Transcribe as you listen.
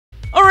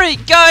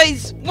Alright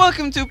guys,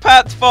 welcome to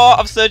part 4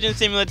 of Surgeon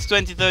Simulator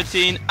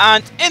 2013,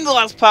 and in the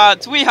last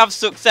part we have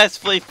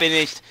successfully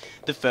finished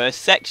the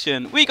first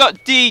section. We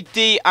got D,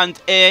 D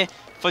and A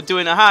for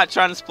doing a heart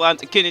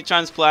transplant, a kidney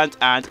transplant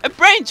and a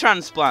brain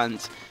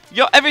transplant.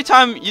 Every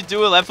time you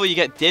do a level you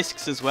get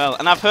discs as well,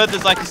 and I've heard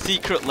there's like a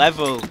secret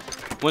level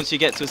once you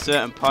get to a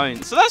certain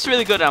point. So that's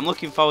really good, I'm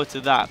looking forward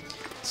to that.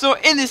 So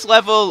in this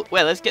level,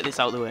 well, let's get this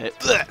out of the way.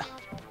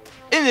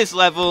 In this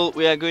level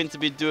we are going to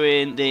be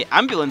doing the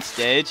ambulance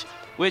stage.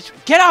 Which,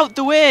 get out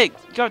the way,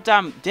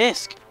 goddamn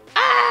disc.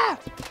 Ah!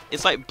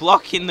 It's like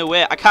blocking the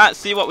way. I can't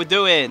see what we're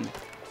doing.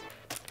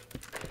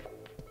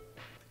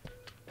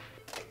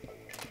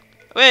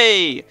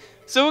 Wait.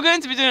 So we're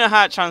going to be doing a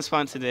heart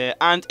transplant today,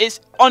 and it's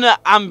on an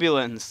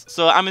ambulance.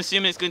 So I'm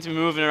assuming it's going to be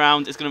moving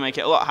around. It's going to make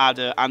it a lot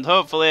harder, and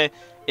hopefully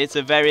it's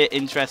a very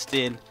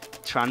interesting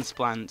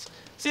transplant.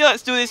 So yeah,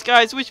 let's do this,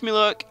 guys. Wish me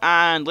luck,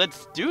 and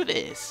let's do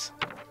this.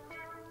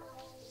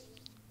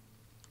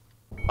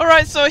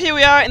 Alright, so here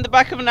we are in the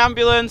back of an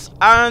ambulance,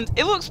 and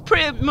it looks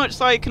pretty much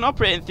like an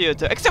operating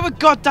theatre, except we're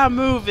goddamn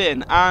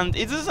moving, and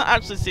it doesn't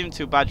actually seem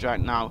too bad right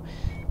now.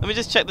 Let me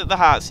just check that the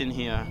heart's in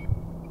here.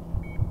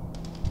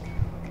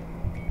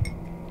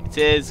 It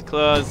is.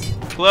 Close.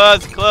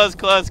 Close, close,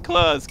 close,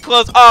 close,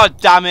 close. Oh,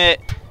 damn it.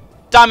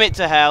 Damn it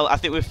to hell. I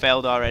think we've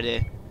failed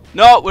already.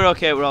 No, we're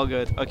okay, we're all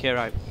good. Okay,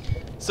 right.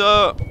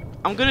 So,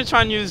 I'm going to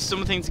try and use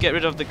something to get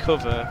rid of the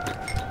cover.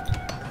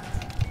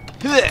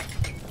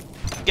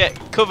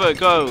 Get cover,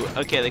 go.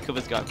 Okay, the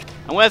cover's gone.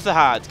 And where's the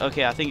heart?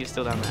 Okay, I think it's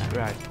still down there.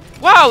 Right.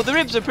 Wow, the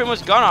ribs are pretty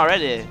much gone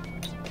already.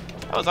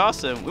 That was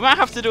awesome. We might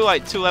have to do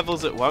like 2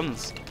 levels at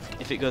once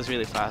if it goes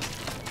really fast.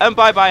 And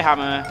bye bye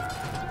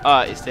hammer. Oh,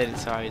 it stayed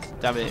inside.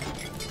 Damn it.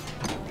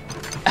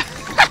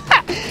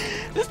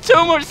 There's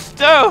too much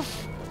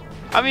stuff.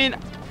 I mean,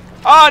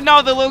 oh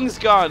no, the lung's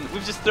gone.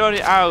 We've just thrown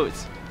it out.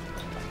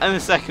 And the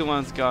second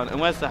one's gone.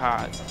 And where's the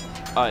heart?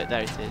 Oh,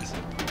 there it is.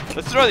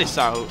 Let's throw this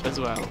out as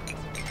well.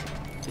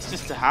 It's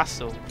just a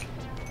hassle.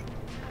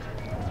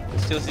 We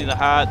still see the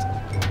heart.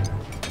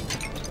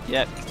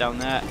 Yep, it's down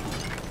there.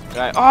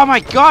 Right. Oh my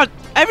god!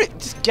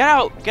 Just get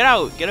out! Get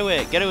out! Get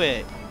away! Get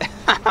away!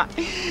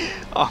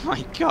 Oh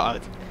my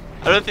god.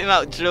 I don't think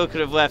that drill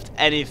could have left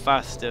any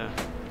faster.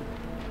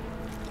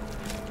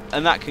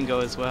 And that can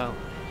go as well.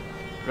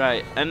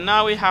 Right. And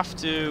now we have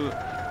to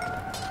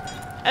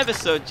ever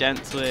so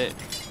gently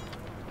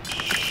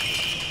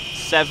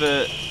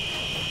sever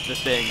the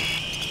thing.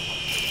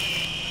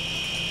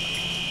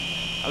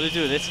 How do we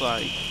do this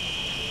like?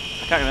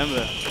 I can't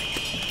remember.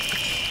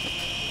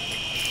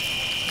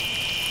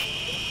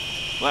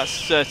 Well, that's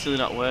certainly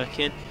not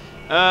working.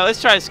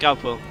 Let's try a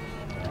scalpel.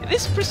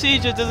 This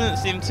procedure doesn't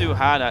seem too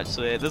hard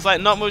actually. There's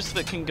like not much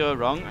that can go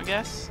wrong, I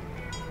guess.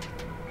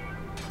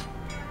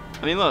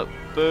 I mean look,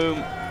 boom.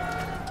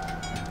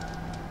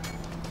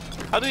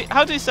 How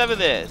do we sever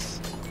this?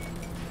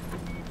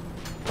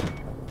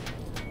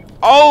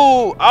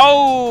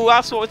 Oh,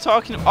 that's what we're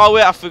talking about. Oh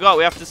wait, I forgot.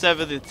 We have to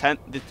sever the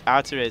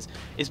arteries.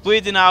 It's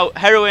bleeding out.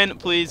 Heroin,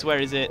 please. Where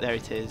is it? There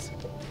it is.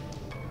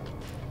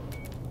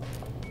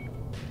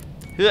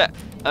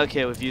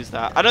 Okay, we've used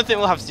that. I don't think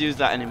we'll have to use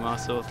that anymore,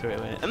 so we'll throw it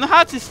away. And the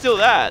heart is still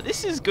there.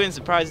 This is going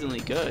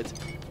surprisingly good.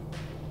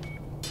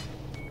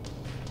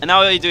 And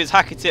now all you do is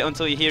hack at it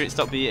until you hear it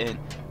stop beating.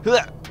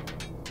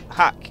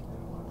 Hack.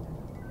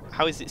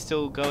 How is it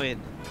still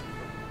going?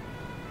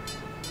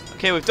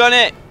 Okay, we've done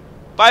it.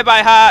 Bye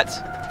bye heart.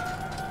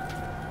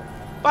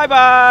 Bye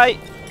bye.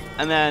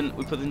 And then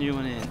we put the new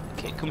one in.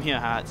 Okay, come here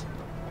heart.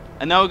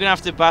 And now we're gonna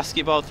have to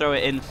basketball throw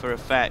it in for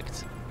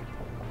effect.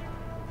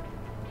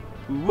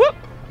 Whoop!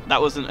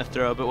 That wasn't a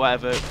throw, but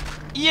whatever.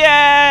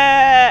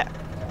 Yeah!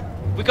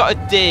 We got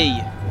a D.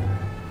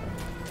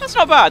 That's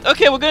not bad.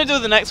 Okay, we're gonna do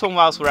the next one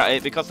whilst we're at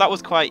it because that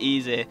was quite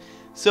easy.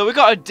 So we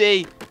got a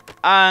D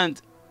and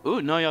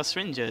ooh, know your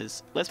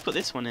syringes. Let's put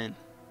this one in.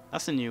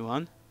 That's a new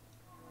one.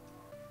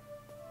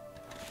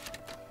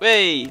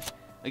 Wait.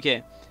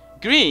 Okay.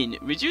 Green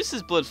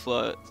reduces blood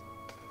flow.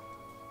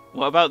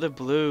 What about the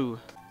blue?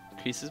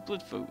 Increases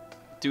blood flow.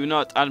 Do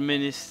not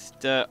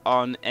administer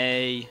on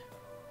a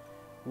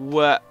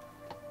what?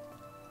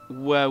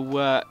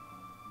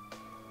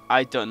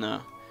 I don't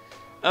know.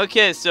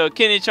 Okay, so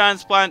kidney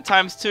transplant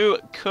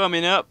 ×2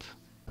 coming up.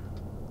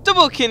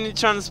 Double kidney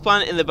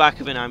transplant in the back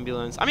of an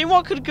ambulance. I mean,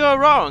 what could go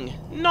wrong?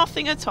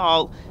 Nothing at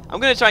all. I'm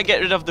gonna try and get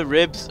rid of the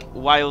ribs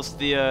whilst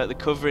the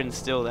covering's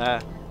still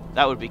there.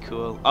 That would be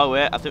cool. Oh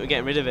wait, I think we're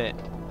getting rid of it.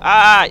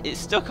 Ah,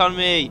 it's stuck on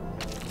me.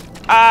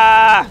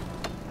 Ah!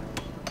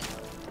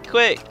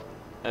 Quick.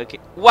 Okay.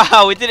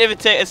 Wow, we didn't even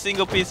take a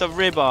single piece of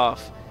rib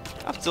off.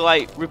 After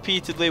like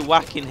repeatedly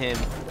whacking him.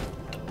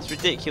 It's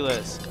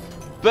ridiculous.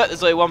 But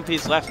there's only 1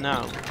 piece left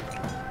now.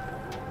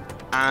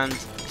 And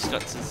just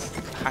got to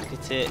hack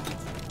at it.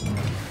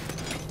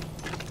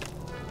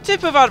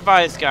 Tip of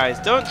advice, guys,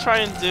 don't try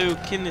and do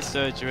kidney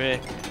surgery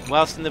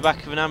whilst in the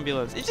back of an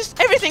ambulance. It's just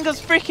everything goes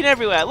freaking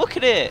everywhere. Look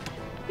at it.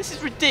 This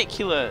is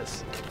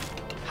ridiculous.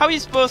 How are you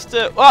supposed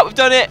to... Oh, we've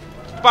done it.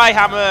 Bye,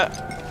 hammer.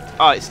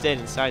 Oh, it stayed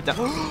inside that.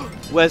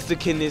 Where's the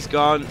kidneys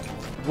gone?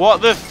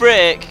 What the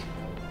frick?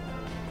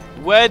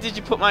 Where did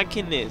you put my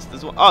kidneys?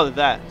 There's one. Oh,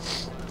 they're there.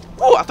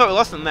 Oh, I thought we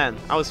lost them then.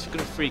 I was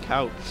gonna freak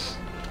out.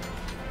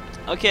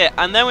 Okay,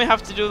 and then we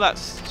have to do that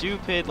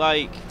stupid,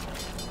 like,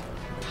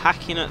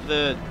 hacking at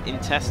the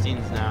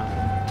intestines now.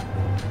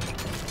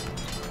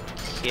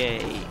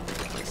 Okay,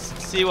 let's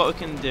see what we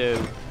can do.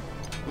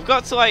 We've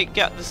got to, like,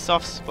 get the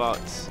soft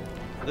spots.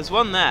 There's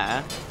one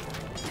there,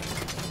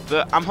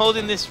 but I'm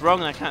holding this wrong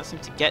and I can't seem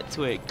to get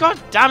to it. God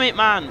damn it,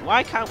 man!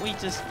 Why can't we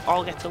just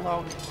all get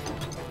along?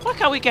 Why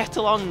can't we get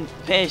along,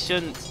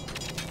 patience?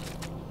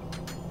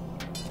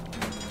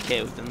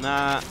 Okay, we've done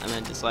that, and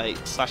then just, like,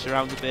 slash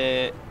around a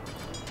bit.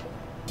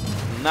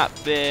 And that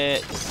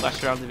bit,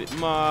 slash around a bit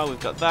more. We've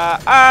got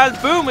that,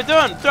 and boom, we're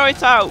done. Throw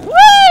it out.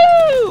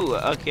 Woo!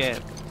 Okay.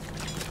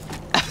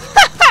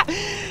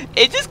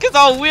 It just gets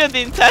all weird.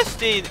 The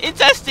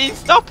intestine,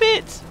 stop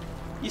it!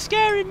 You're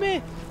scaring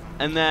me.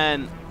 And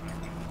then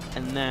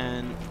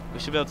we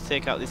should be able to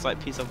take out this, like,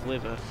 piece of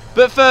liver.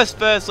 But first,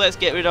 let's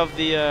get rid of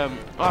the.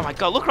 Oh my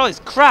God! Look at all this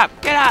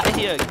crap. Get out of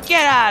here!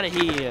 Get out of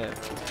here!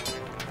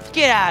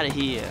 Get out of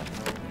here!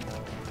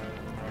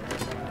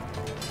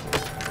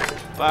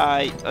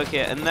 Bye.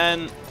 Okay, and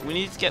then we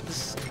need to get the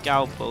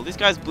scalpel. This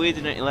guy's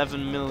bleeding at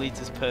 11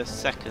 milliliters per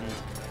second,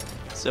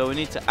 so we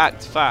need to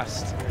act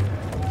fast.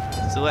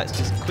 So let's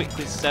just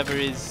quickly sever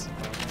his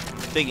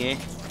thingy.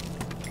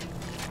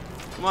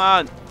 Come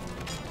on.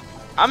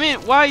 I mean,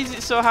 why is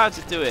it so hard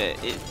to do it?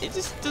 It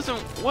just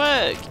doesn't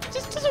work. It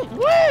just doesn't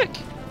work.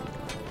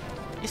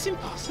 It's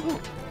impossible.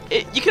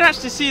 You can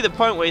actually see the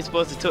point where you're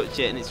supposed to touch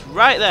it, and it's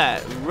right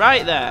there.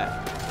 Right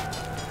there.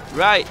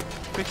 Right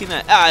freaking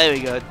there. Ah, there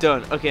we go.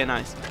 Done. Okay,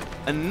 nice.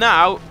 And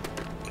now,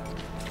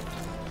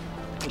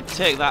 we can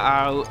take that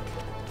out,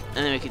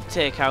 and then we can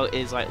take out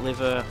his, like,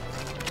 liver.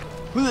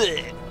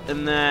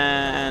 And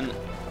then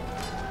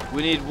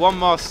we need one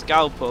more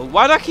scalpel.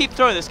 Why do I keep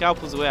throwing the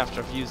scalpels away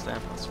after I've used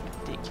them? That's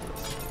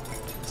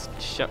ridiculous.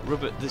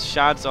 Rubber, there's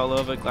shards all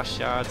over, glass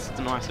shards.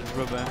 Don't know why I said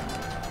rubber.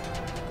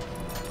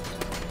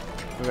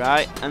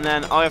 Right, and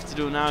then all I have to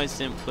do now is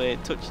simply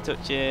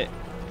touch it.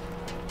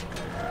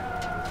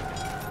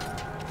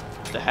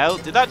 The hell?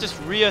 Did that just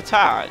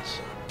reattach?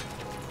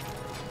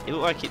 It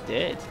looked like it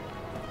did.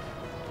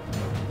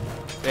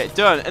 Right,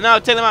 done. And now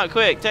take them out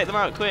quick. Take them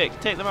out quick.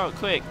 Take them out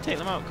quick. Take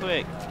them out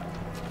quick.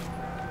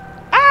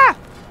 Ah!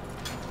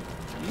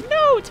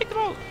 No, take them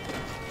out.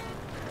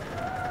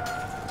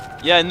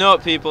 Yeah, no,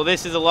 people.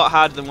 This is a lot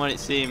harder than what it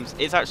seems.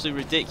 It's actually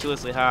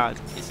ridiculously hard.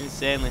 It's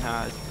insanely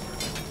hard.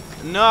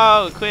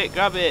 No, quick,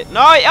 grab it.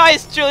 No,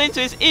 it's drilling into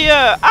his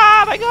ear.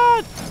 Ah, my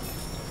God.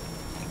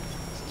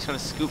 He's trying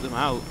to scoop them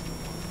out.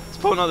 It's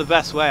probably not the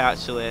best way,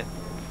 actually.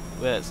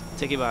 Wait, let's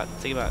take it back.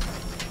 Take it back.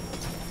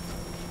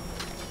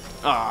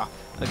 Ah.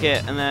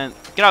 Okay, and then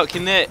get out,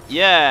 kidney.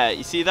 Yeah,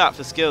 you see that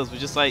for skills? We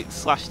just, like,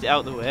 slashed it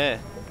out the way.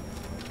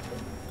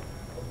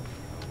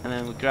 And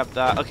then we grab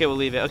that. Okay, we'll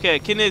leave it. Okay,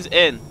 kidney's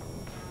in.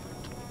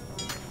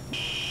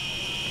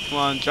 Come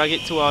on, drag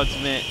it towards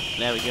me.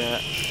 There we go.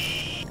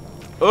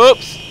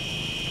 Oops.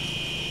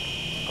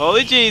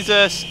 Holy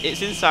Jesus,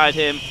 it's inside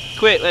him.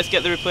 Quick, let's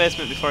get the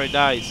replacement before he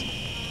dies.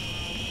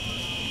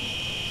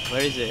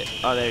 Where is it?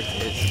 Oh, there it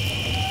is.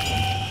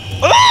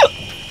 Oh!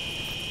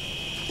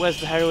 Where's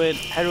the heroin?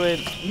 Heroin.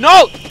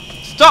 No!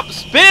 Stop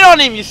spinning on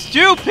him, you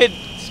stupid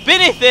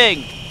spinny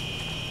thing!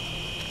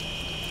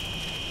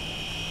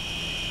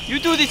 You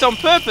do this on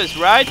purpose,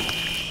 right?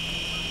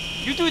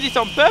 You do this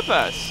on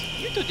purpose.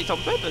 You do this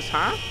on purpose,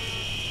 huh?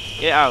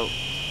 Get it out.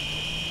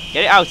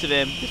 Get it out of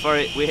him before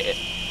we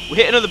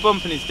hit another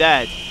bump and he's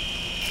dead.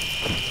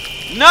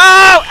 No!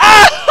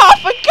 Ah!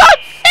 For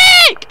God's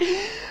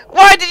sake!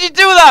 Why did you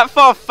do that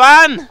for,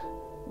 fan?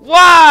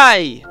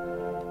 Why?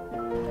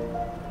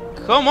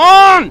 Come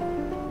on!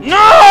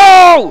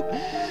 No!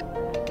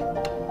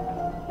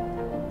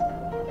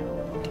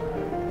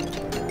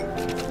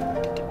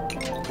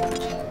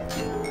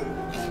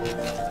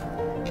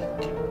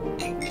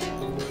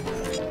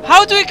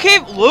 How do we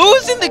keep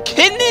losing the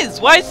kidneys?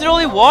 Why is there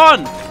only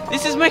one?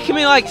 This is making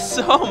me, like,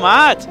 so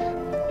mad.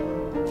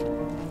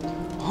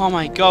 Oh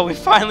my God, we've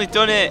finally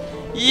done it.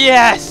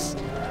 Yes!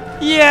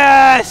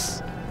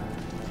 Yes!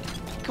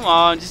 Come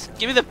on, just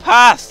give me the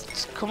pass.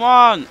 Just, come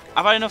on.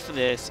 I've had enough of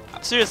this.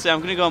 Seriously, I'm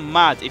going to go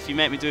mad if you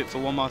make me do it for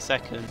one more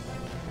second.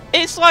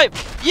 It's like,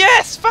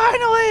 yes,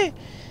 finally!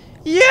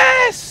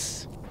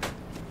 Yes!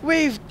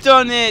 We've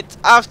done it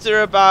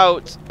after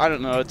about, I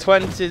don't know,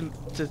 20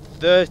 to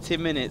 30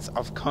 minutes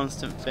of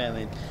constant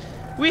failing.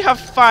 We have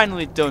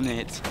finally done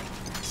it.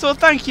 So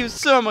thank you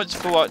so much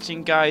for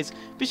watching, guys.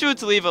 Be sure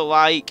to leave a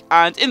like,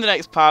 and in the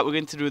next part we're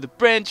going to do the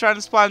brain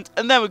transplant,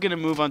 and then we're going to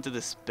move on to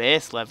the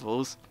space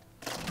levels.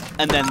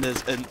 And then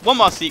there's one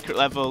more secret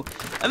level,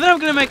 and then I'm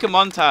going to make a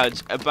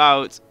montage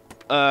about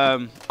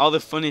all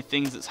the funny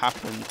things that's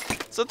happened.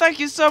 So thank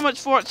you so much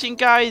for watching,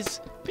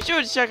 guys. Be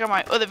sure to check out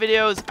my other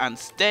videos, and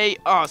stay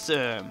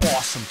awesome.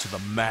 Awesome to the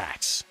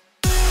max.